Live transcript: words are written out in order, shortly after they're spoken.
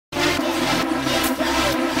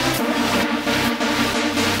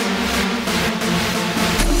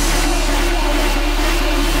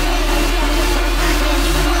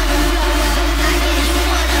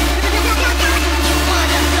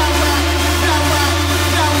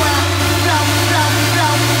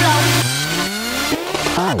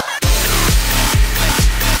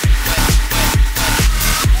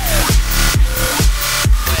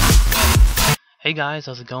Hey guys,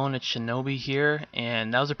 how's it going? It's Shinobi here,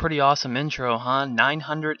 and that was a pretty awesome intro, huh?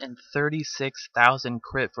 936,000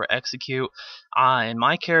 crit for execute, and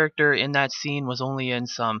my character in that scene was only in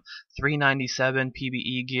some 397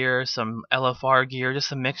 PvE gear, some LFR gear,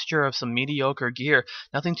 just a mixture of some mediocre gear,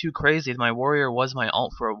 nothing too crazy. My warrior was my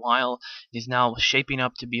alt for a while. He's now shaping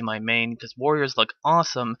up to be my main, because warriors look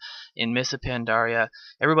awesome in Mists of Pandaria.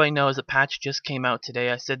 Everybody knows the patch just came out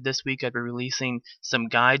today. I said this week I'd be releasing some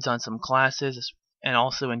guides on some classes, and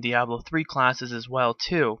also in Diablo 3 classes as well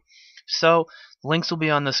too. So links will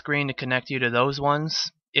be on the screen to connect you to those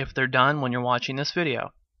ones if they're done when you're watching this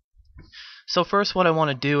video. So first what I want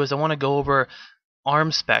to do is I want to go over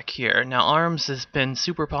arms spec here. Now arms has been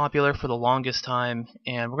super popular for the longest time,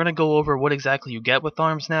 and we're going to go over what exactly you get with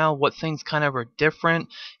arms now, what things kind of are different,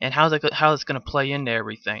 and how it's going to play into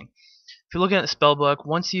everything. If you're looking at the spellbook,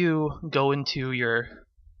 once you go into your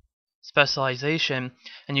specialization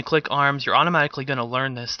and you click arms, you're automatically going to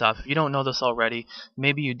learn this stuff. If you don't know this already,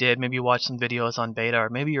 maybe you did, maybe you watched some videos on beta, or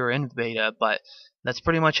maybe you're in beta, but that's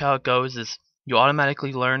pretty much how it goes. Is you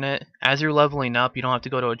automatically learn it as you're leveling up. You don't have to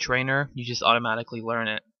go to a trainer, you just automatically learn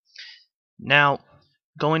it. Now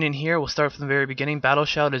going in here, we'll start from the very beginning. Battle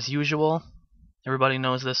shout as usual, everybody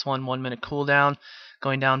knows this one, 1 minute cooldown.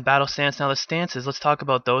 Going down, battle stance. Now the stances, let's talk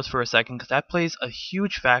about those for a second, because that plays a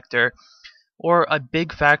huge factor, or a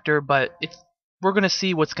big factor, but we're going to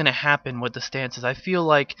see what's going to happen with the stances. I feel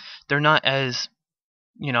like they're not as,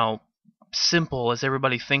 simple as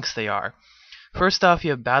everybody thinks they are. First off,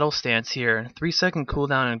 you have battle stance here. 3-second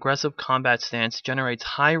cooldown and aggressive combat stance generates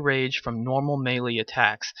high rage from normal melee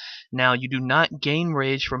attacks. Now, you do not gain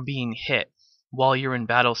rage from being hit while you're in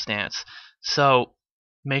battle stance. So,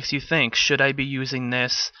 makes you think, should I be using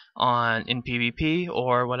this in PvP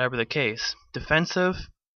or whatever the case? Defensive,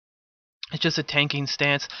 it's just a tanking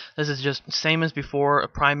stance. This is just same as before, a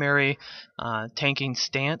primary tanking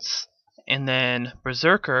stance. And then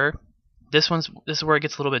Berserker, this is where it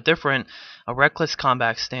gets a little bit different, a reckless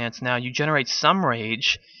combat stance. Now you generate some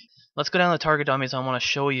rage. Let's go down to target dummies. I want to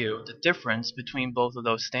show you the difference between both of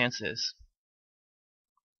those stances.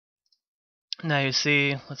 Now you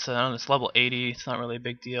see, let's it's level 80, it's not really a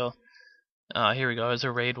big deal. Here we go, there's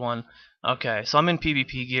a raid one. Okay, so I'm in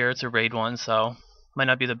PvP gear, it's a raid one, so might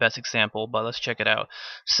not be the best example, but let's check it out.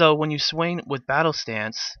 So when you swing with battle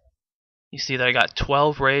stance, you see that I got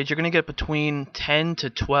 12 rage. You're going to get between 10 to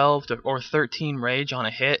 12 or 13 rage on a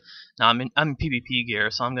hit. Now I'm in PvP gear,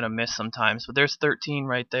 so I'm going to miss sometimes, but there's 13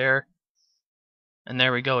 right there. And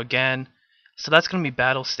there we go again. So that's going to be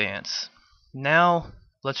battle stance. Now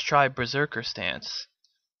let's try Berserker stance.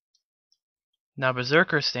 Now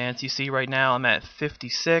Berserker stance, you see right now I'm at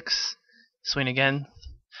 56. Swing again.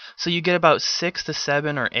 So you get about 6,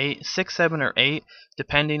 7, or 8,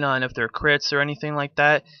 depending on if they're crits or anything like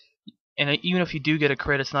that. And even if you do get a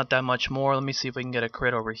crit, it's not that much more. Let me see if we can get a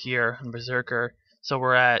crit over here in Berserker. So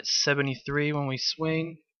we're at 73 when we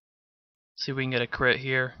swing. See if we can get a crit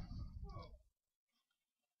here.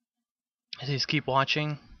 Just keep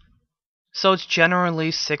watching. So it's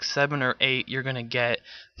generally 6, 7, or 8 you're going to get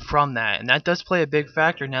from that. And that does play a big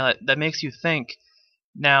factor. Now that makes you think,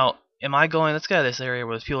 now, am I going, let's get out of this area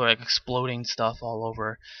where people are like exploding stuff all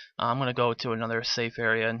over. I'm going to go to another safe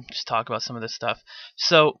area and just talk about some of this stuff.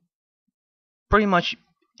 So, pretty much,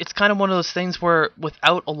 it's kind of one of those things where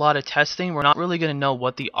without a lot of testing, we're not really going to know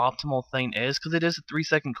what the optimal thing is, because it is a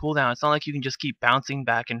 3-second cooldown. It's not like you can just keep bouncing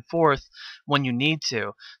back and forth when you need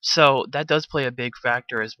to. So, that does play a big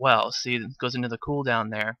factor as well. See, it goes into the cooldown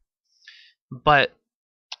there. But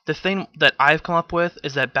the thing that I've come up with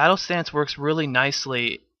is that battle stance works really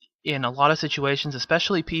nicely in a lot of situations,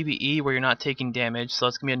 especially PvE where you're not taking damage, so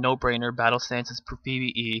it's going to be a no-brainer. Battle stances for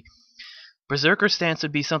PvE. Berserker stance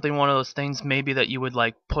would be one of those things maybe that you would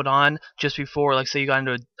like put on just before, like say you got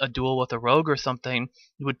into a duel with a rogue or something,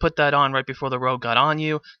 you would put that on right before the rogue got on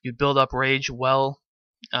you, you'd build up rage while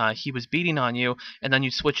he was beating on you, and then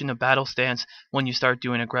you'd switch into battle stance when you start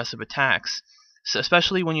doing aggressive attacks. So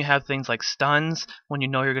especially when you have things like stuns, when you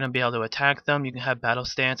know you're going to be able to attack them, you can have battle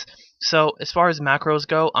stance. So as far as macros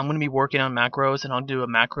go, I'm going to be working on macros, and I'll do a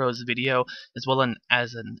macros video as well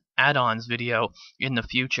as an add-ons video in the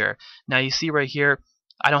future. Now you see right here,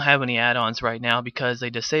 I don't have any add-ons right now because they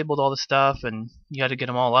disabled all the stuff, and you got to get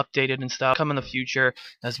them all updated and stuff. Come in the future,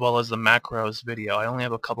 as well as the macros video. I only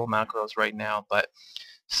have a couple macros right now, but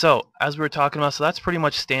so as we were talking about, so that's pretty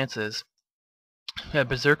much stances. Yeah,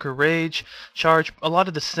 Berserker Rage, Charge, a lot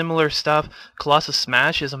of the similar stuff. Colossus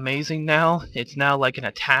Smash is amazing now. It's now like an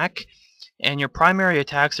attack, And your primary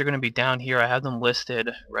attacks are going to be down here. I have them listed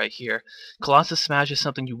right here. Colossus Smash is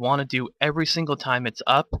something you want to do every single time it's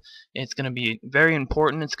up. It's going to be very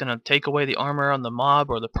important. It's going to take away the armor on the mob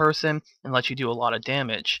or the person and let you do a lot of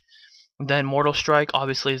damage. Then Mortal Strike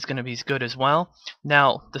obviously is going to be good as well.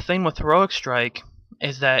 Now, the thing with Heroic Strike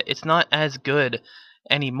is that it's not as good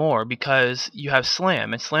anymore because you have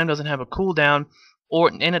Slam, and Slam doesn't have a cooldown,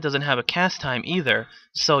 and it doesn't have a cast time either,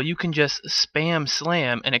 so you can just spam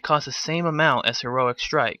Slam and it costs the same amount as Heroic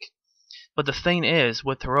Strike. But the thing is,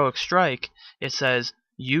 with Heroic Strike, it says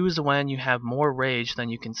use when you have more rage than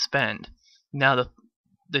you can spend. Now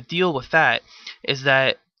the deal with that is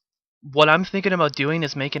that what I'm thinking about doing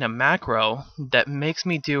is making a macro that makes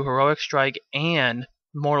me do Heroic Strike and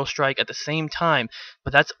Mortal Strike at the same time,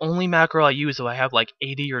 but that's only macro I use if I have like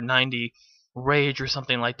 80 or 90 rage or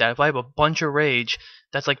something like that. If I have a bunch of rage,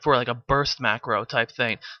 that's like for like a burst macro type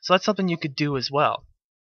thing. So that's something you could do as well.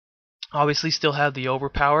 Obviously still have the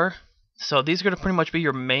overpower. So these are going to pretty much be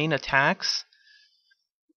your main attacks.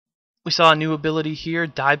 We saw a new ability here,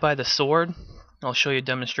 Die by the Sword. I'll show you a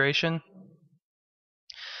demonstration.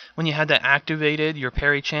 When you had that activated, your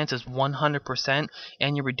parry chance is 100%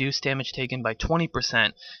 and you reduce damage taken by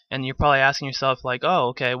 20%. And you're probably asking yourself like, oh,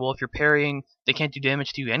 okay, well if you're parrying, they can't do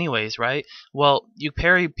damage to you anyways, right? Well, you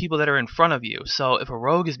parry people that are in front of you. So if a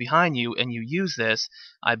rogue is behind you and you use this,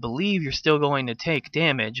 I believe you're still going to take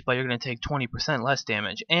damage, but you're going to take 20% less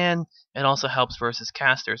damage. And it also helps versus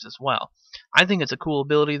casters as well. I think it's a cool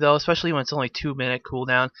ability though, especially when it's only 2-minute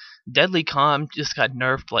cooldown. Deadly Calm just got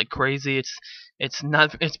nerfed like crazy.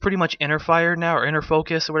 It's pretty much inner fire now, or inner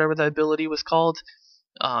focus, or whatever that ability was called.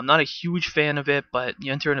 I'm not a huge fan of it, but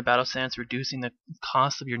you enter in a battle stance, reducing the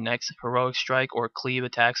cost of your next Heroic Strike or Cleave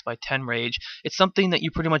attacks by 10 rage. It's something that you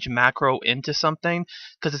pretty much macro into something,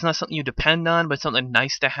 because it's not something you depend on, but it's something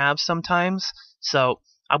nice to have sometimes. So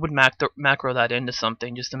I would macro that into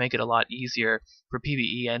something just to make it a lot easier for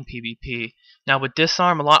PvE and PvP. Now with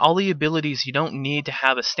Disarm, all the abilities you don't need to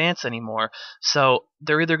have a stance anymore. So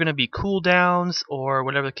they're either going to be cooldowns or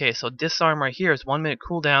whatever the case. So Disarm right here is 1-minute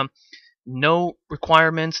cooldown, no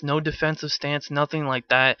requirements, no defensive stance, nothing like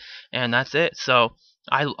that, and that's it. So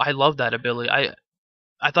I love that ability.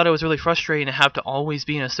 I thought it was really frustrating to have to always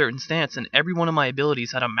be in a certain stance, and every one of my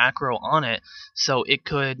abilities had a macro on it, so it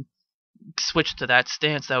could switch to that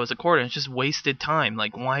stance that was according. It's just wasted time.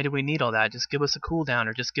 Like, why do we need all that? Just give us a cooldown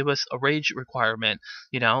or just give us a rage requirement,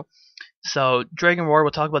 you know? So Dragon Roar,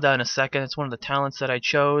 we'll talk about that in a second. It's one of the talents that I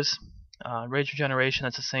chose. Rage Regeneration,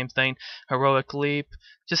 that's the same thing. Heroic Leap,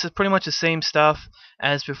 just pretty much the same stuff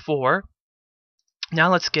as before.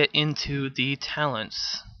 Now let's get into the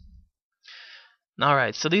talents.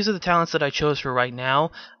 Alright, so these are the talents that I chose for right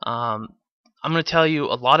now. I'm going to tell you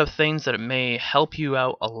a lot of things that may help you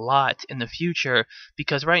out a lot in the future,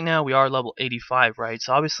 because right now we are level 85, right?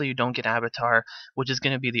 So obviously you don't get Avatar, which is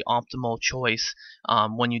going to be the optimal choice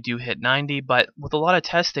when you do hit 90, but with a lot of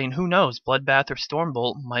testing, who knows? Bloodbath or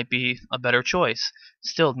Stormbolt might be a better choice.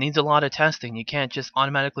 Still, it needs a lot of testing. You can't just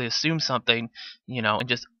automatically assume something, you know, and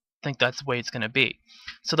just think that's the way it's going to be.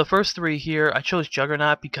 So the first three here, I chose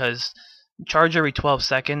Juggernaut because charge every 12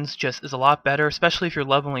 seconds just is a lot better, especially if you're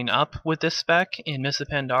leveling up with this spec in Mists of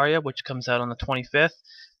Pandaria, which comes out on the 25th.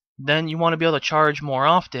 Then you want to be able to charge more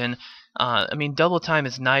often. I mean, double time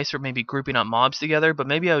is nice for maybe grouping up mobs together, but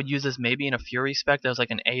maybe I would use this maybe in a Fury spec that was like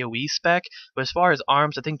an AoE spec. But as far as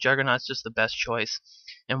arms, I think Juggernaut's just the best choice.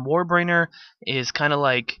 And Warbringer is kind of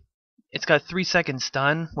like, it's got 3-second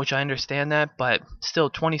stun, which I understand that, but still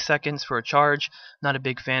 20 seconds for a charge, not a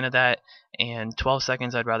big fan of that, and 12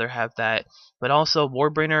 seconds I'd rather have that. But also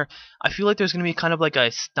Warbringer, I feel like there's going to be kind of like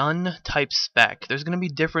a stun type spec. There's going to be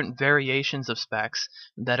different variations of specs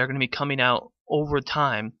that are going to be coming out over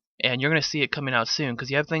time, and you're going to see it coming out soon,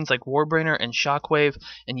 because you have things like Warbringer and Shockwave,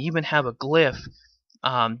 and you even have a Glyph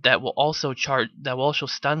that will also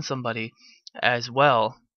stun somebody as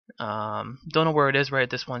well. Don't know where it is right at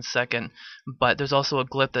this 1 second, but there's also a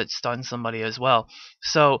Glyph that stuns somebody as well.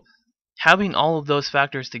 So having all of those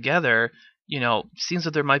factors together, you know, seems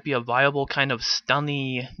that there might be a viable kind of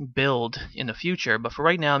stunny build in the future, but for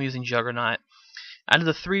right now I'm using Juggernaut. Out of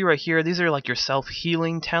the three right here, these are like your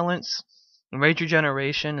self-healing talents. Rage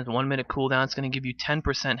Regeneration is 1-minute cooldown. It's going to give you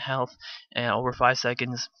 10% health over 5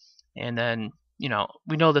 seconds, and then, you know,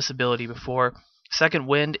 we know this ability before. Second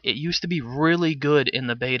Wind, it used to be really good in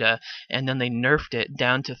the beta, and then they nerfed it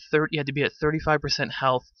down to 30. You had to be at 35%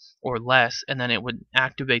 health or less, and then it would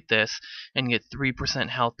activate this and get 3%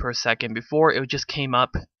 health per second. Before, it just came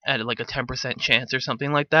up at like a 10% chance or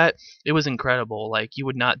something like that. It was incredible. Like, you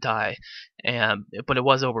would not die, but it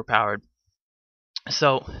was overpowered.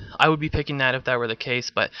 So I would be picking that if that were the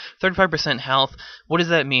case, but 35% health, what does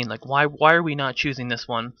that mean? Like why are we not choosing this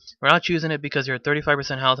one? We're not choosing it because you're at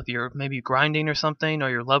 35% health if you're maybe grinding or something,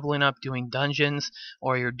 or you're leveling up doing dungeons,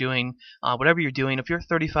 or you're doing whatever you're doing. If you're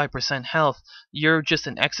 35% health, you're just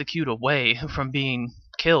an execute away from being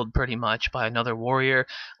killed pretty much by another warrior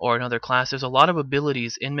or another class. There's a lot of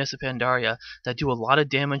abilities in Mists of Pandaria that do a lot of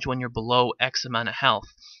damage when you're below X amount of health,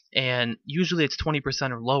 and usually it's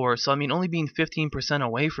 20% or lower. So I mean, only being 15%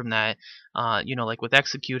 away from that, you know, like with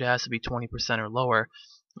execute, it has to be 20% or lower.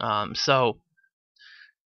 So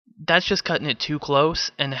that's just cutting it too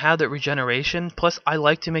close. And have that regeneration. Plus, I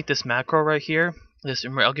like to make this macro right here.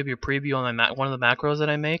 I'll give you a preview on my one of the macros that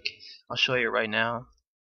I make. I'll show you right now.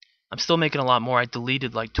 I'm still making a lot more. I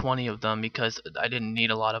deleted like 20 of them because I didn't need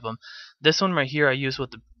a lot of them. This one right here I use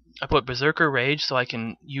with I put Berserker Rage so I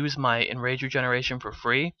can use my Enrage regeneration for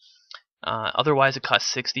free. Otherwise it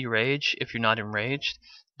costs 60 rage if you're not enraged.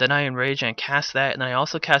 Then I enrage and cast that, and then I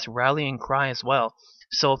also cast Rallying Cry as well.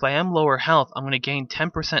 So if I am lower health, I'm going to gain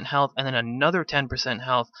 10% health and then another 10%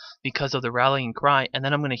 health because of the Rallying Cry, and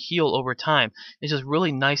then I'm going to heal over time. It's just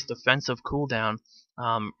really nice defensive cooldown.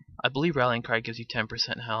 I believe Rallying Cry gives you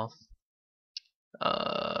 10% health.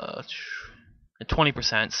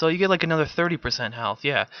 20%. So you get like another 30% health.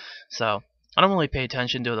 Yeah. So I don't really pay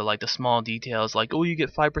attention to the small details, like, oh, you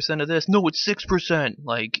get 5% of this. No, it's 6%.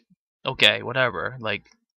 Like, okay, whatever. Like,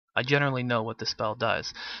 I generally know what the spell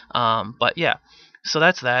does. But yeah. So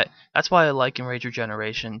that's that. That's why I like Enrage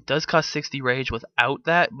Regeneration. It does cost 60 rage without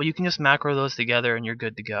that, but you can just macro those together and you're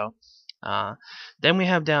good to go. Then we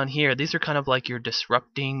have down here, these are kind of like your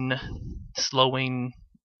disrupting, slowing,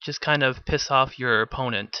 just kind of piss off your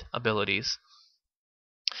opponent abilities.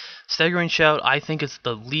 Staggering Shout, I think, is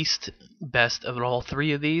the least best of all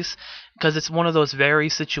three of these, because it's one of those very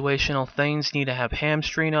situational things. You need to have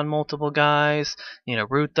hamstring on multiple guys, you know,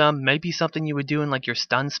 root them. Maybe something you would do in like your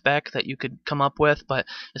stun spec that you could come up with, but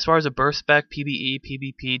as far as a burst spec, PvE,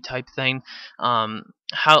 PvP type thing,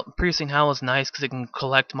 Piercing Howl is nice because it can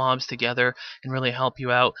collect mobs together and really help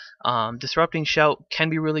you out. Disrupting Shout can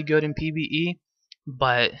be really good in PvE,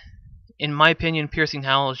 but in my opinion, Piercing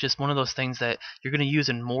Howl is just one of those things that you're going to use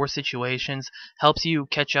in more situations. Helps you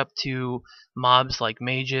catch up to mobs like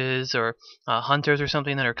mages or hunters or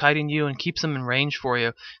something that are kiting you, and keeps them in range for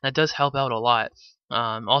you. That does help out a lot.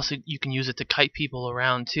 Also, you can use it to kite people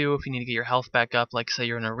around too if you need to get your health back up, like say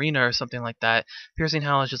you're in an arena or something like that. Piercing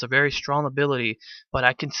Howl is just a very strong ability, but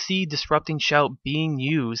I can see Disrupting Shout being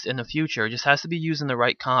used in the future. It just has to be used in the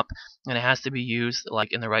right comp, and it has to be used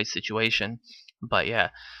like in the right situation. But yeah.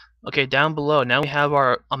 Okay, down below, now we have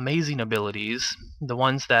our amazing abilities, the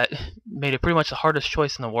ones that made it pretty much the hardest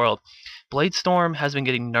choice in the world. Blade Storm has been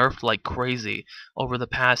getting nerfed like crazy over the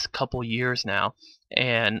past couple years now,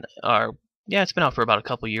 and yeah, it's been out for about a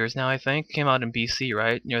couple years now, I think. Came out in BC,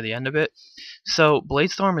 right, near the end of it. So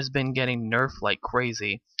Blade Storm has been getting nerfed like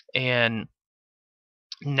crazy, and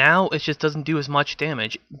now it just doesn't do as much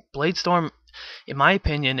damage. Blade Storm, in my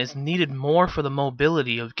opinion, is needed more for the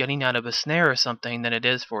mobility of getting out of a snare or something than it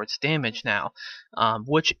is for its damage now,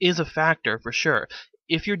 which is a factor for sure.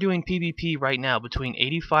 If you're doing PvP right now between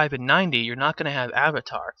 85 and 90, you're not going to have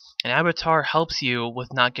Avatar, and Avatar helps you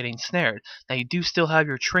with not getting snared. Now you do still have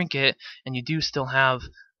your trinket, and you do still have,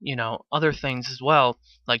 you know, other things as well,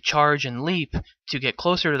 like charge and leap to get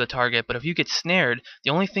closer to the target, but if you get snared,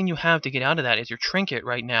 the only thing you have to get out of that is your trinket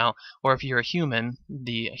right now, or if you're a human,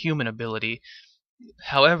 the human ability.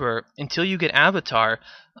 However, until you get Avatar,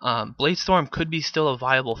 Blade Storm could be still a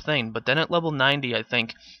viable thing, but then at level 90, I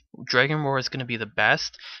think Dragon Roar is going to be the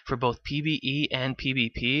best for both PvE and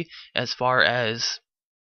PvP as far as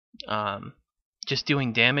just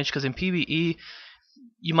doing damage, because in PvE,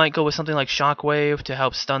 you might go with something like Shockwave to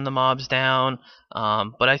help stun the mobs down,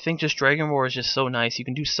 but I think just Dragon Roar is just so nice. You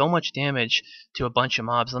can do so much damage to a bunch of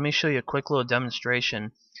mobs. Let me show you a quick little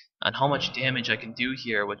demonstration on how much damage I can do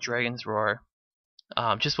here with Dragon's Roar,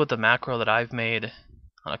 just with the macro that I've made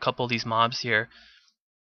on a couple of these mobs here.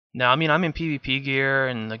 Now, I mean, I'm in PvP gear,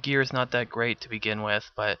 and the gear is not that great to begin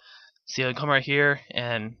with, but see, I come right here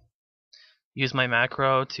and use my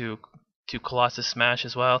macro to Colossus Smash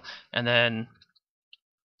as well, and then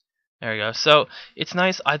there we go. So it's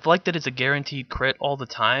nice. I like that it's a guaranteed crit all the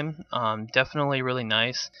time. Definitely really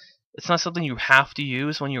nice. It's not something you have to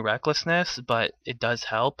use when you recklessness, but it does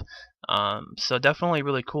help. So definitely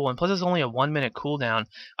really cool. And plus it's only a 1 minute cooldown.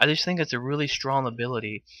 I just think it's a really strong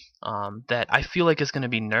ability that I feel like is going to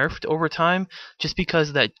be nerfed over time, just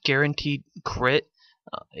because that guaranteed crit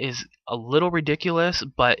is a little ridiculous,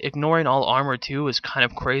 but ignoring all armor too is kind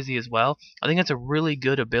of crazy as well. I think it's a really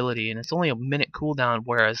good ability, and it's only a minute cooldown,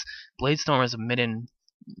 whereas Bladestorm is a minute and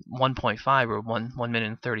 1.5 or 1 minute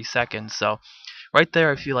and 30 seconds. So right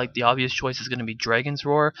there, I feel like the obvious choice is going to be Dragon's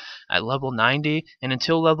Roar at level 90, and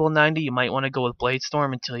until level 90, you might want to go with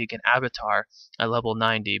Bladestorm until you get Avatar at level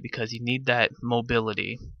 90, because you need that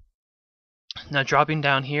mobility. Now dropping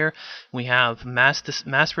down here, we have mass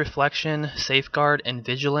reflection, safeguard, and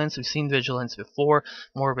vigilance. We've seen vigilance before,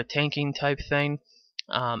 more of a tanking type thing.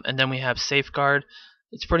 And then we have safeguard.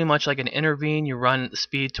 It's pretty much like an intervene. You run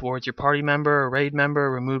speed towards your party member or raid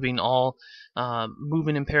member, removing all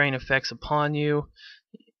movement impairing effects upon you,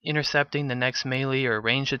 intercepting the next melee or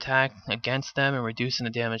ranged attack against them, and reducing the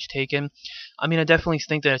damage taken. I mean, I definitely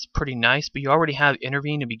think that it's pretty nice, but you already have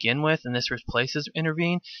intervene to begin with, and this replaces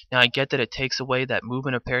intervene. Now, I get that it takes away that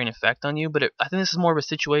movement impairing effect on you, but I think this is more of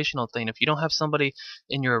a situational thing. If you don't have somebody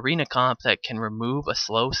in your arena comp that can remove a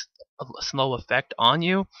slow effect on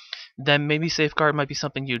you, then maybe safeguard might be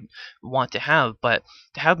something you'd want to have. But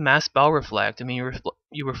to have mass spell reflect, I mean,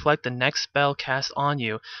 you reflect the next spell cast on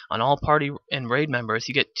you on all party and raid members.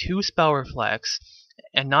 You get 2 spell reflects,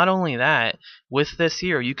 and not only that, with this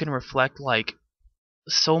here, you can reflect like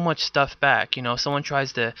so much stuff back. You know, someone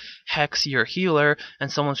tries to hex your healer,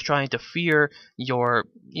 and someone's trying to fear your,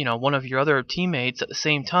 one of your other teammates at the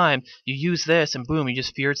same time. You use this, and boom, you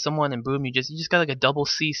just feared someone, and boom, you just got like a double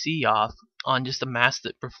CC off on just a mass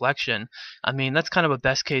reflection. I mean, that's kind of a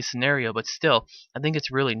best case scenario, but still, I think it's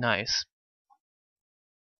really nice.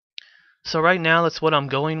 So right now, that's what I'm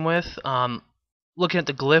going with. Looking at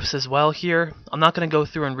the glyphs as well here, I'm not going to go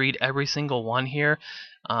through and read every single one here.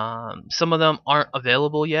 Some of them aren't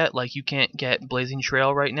available yet, like you can't get Blazing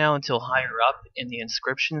Trail right now until higher up in the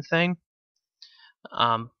inscription thing.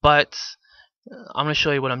 But I'm going to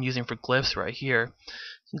show you what I'm using for glyphs right here.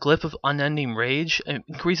 Glyph of Unending Rage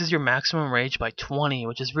increases your maximum rage by 20,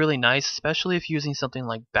 which is really nice, especially if using something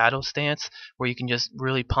like Battle Stance, where you can just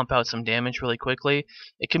really pump out some damage really quickly.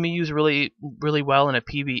 It can be used really well in a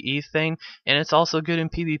PvE thing, and it's also good in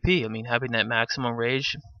PvP. I mean, having that maximum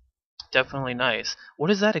rage, definitely nice. What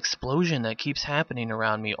is that explosion that keeps happening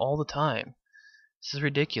around me all the time? This is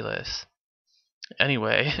ridiculous.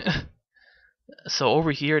 Anyway. So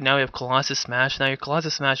over here, now we have Colossus Smash. Now your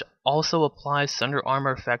Colossus Smash also applies Thunder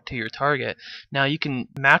Armor effect to your target. Now you can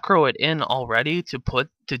macro it in already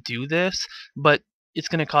to do this, but it's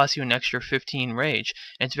going to cost you an extra 15 rage.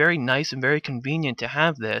 And it's very nice and very convenient to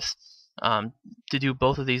have this, to do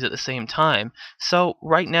both of these at the same time. So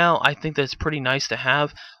right now, I think that's pretty nice to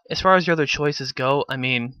have. As far as your other choices go, I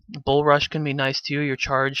mean, Bull Rush can be nice too. Your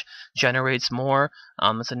charge generates more.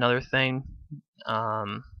 It's another thing.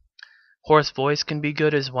 Hoarse Voice can be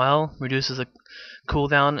good as well, reduces the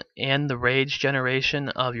cooldown and the rage generation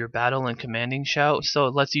of your battle and commanding shout, so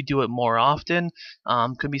it lets you do it more often.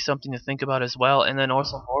 Could be something to think about as well. And then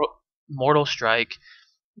also Mortal Strike,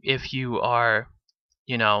 if you are,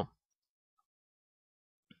 in a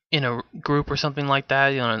group or something like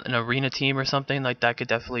that, an arena team or something like that, could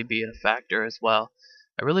definitely be a factor as well.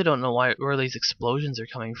 I really don't know where these explosions are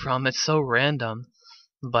coming from. It's so random.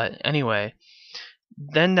 But anyway.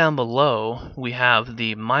 Then down below, we have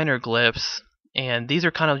the minor glyphs, and these are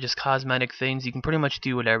kind of just cosmetic things. You can pretty much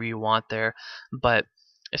do whatever you want there. But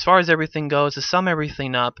as far as everything goes, to sum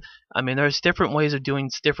everything up, I mean, there's different ways of doing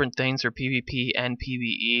different things for PvP and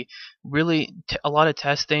PvE. Really, a lot of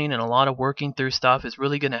testing and a lot of working through stuff is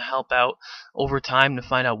really going to help out over time to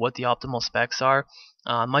find out what the optimal specs are.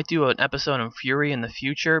 I might do an episode on Fury in the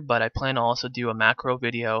future, but I plan to also do a macro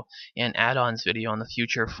video and add-ons video in the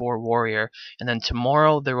future for Warrior. And then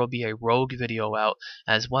tomorrow there will be a Rogue video out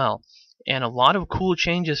as well. And a lot of cool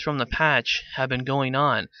changes from the patch have been going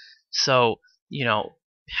on. So,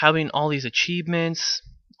 having all these achievements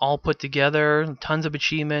all put together, tons of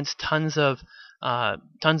achievements, tons of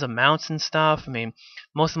mounts and stuff. I mean,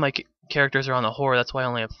 most of my characters are on the Horde, that's why I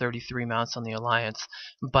only have 33 mounts on the Alliance.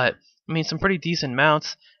 But I mean, some pretty decent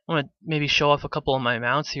mounts. I want to maybe show off a couple of my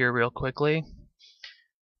mounts here real quickly.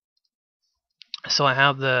 So I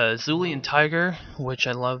have the Zulian Tiger, which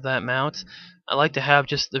I love that mount. I like to have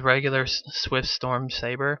just the regular Swift Storm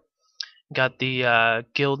Saber. Got the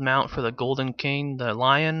guild mount for the Golden King, the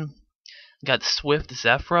Lion. Got Swift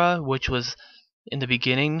Zephyra, which was in the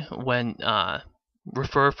beginning when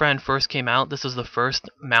Refer a Friend first came out. This was the first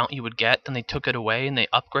mount you would get, then they took it away and they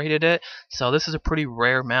upgraded it. So this is a pretty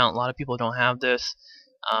rare mount. A lot of people don't have this.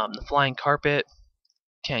 The Flying Carpet,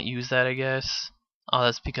 can't use that, I guess. Oh,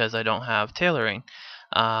 that's because I don't have tailoring.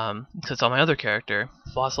 Because it's on my other character.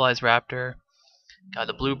 Fossilized Raptor. Got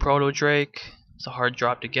the Blue Proto Drake. It's a hard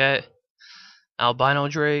drop to get. Albino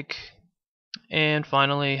Drake, and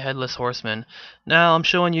finally Headless Horseman. Now I'm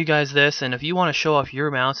showing you guys this, and if you want to show off your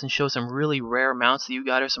mounts and show some really rare mounts that you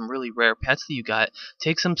got or some really rare pets that you got,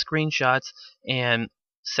 take some screenshots and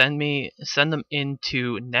send them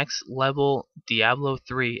into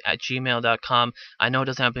nextleveldiablo3@gmail.com. I know it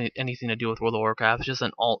doesn't have anything to do with World of Warcraft, it's just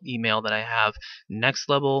an alt email that I have.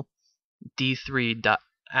 nextlevelD3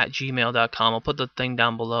 at gmail.com. I'll put the thing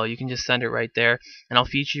down below. You can just send it right there, and I'll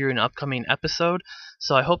feature you in an upcoming episode.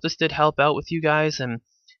 So I hope this did help out with you guys, and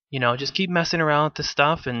just keep messing around with this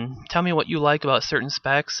stuff and tell me what you like about certain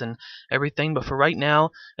specs and everything. But for right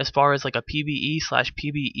now, as far as like a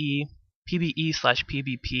PvE/PvP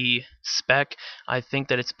spec, I think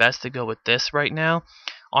that it's best to go with this right now.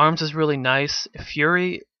 Arms is really nice.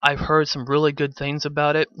 Fury, I've heard some really good things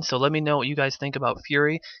about it, so let me know what you guys think about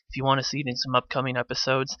Fury. If you want to see it in some upcoming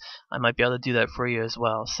episodes, I might be able to do that for you as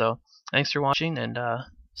well. So thanks for watching, and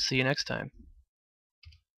see you next time.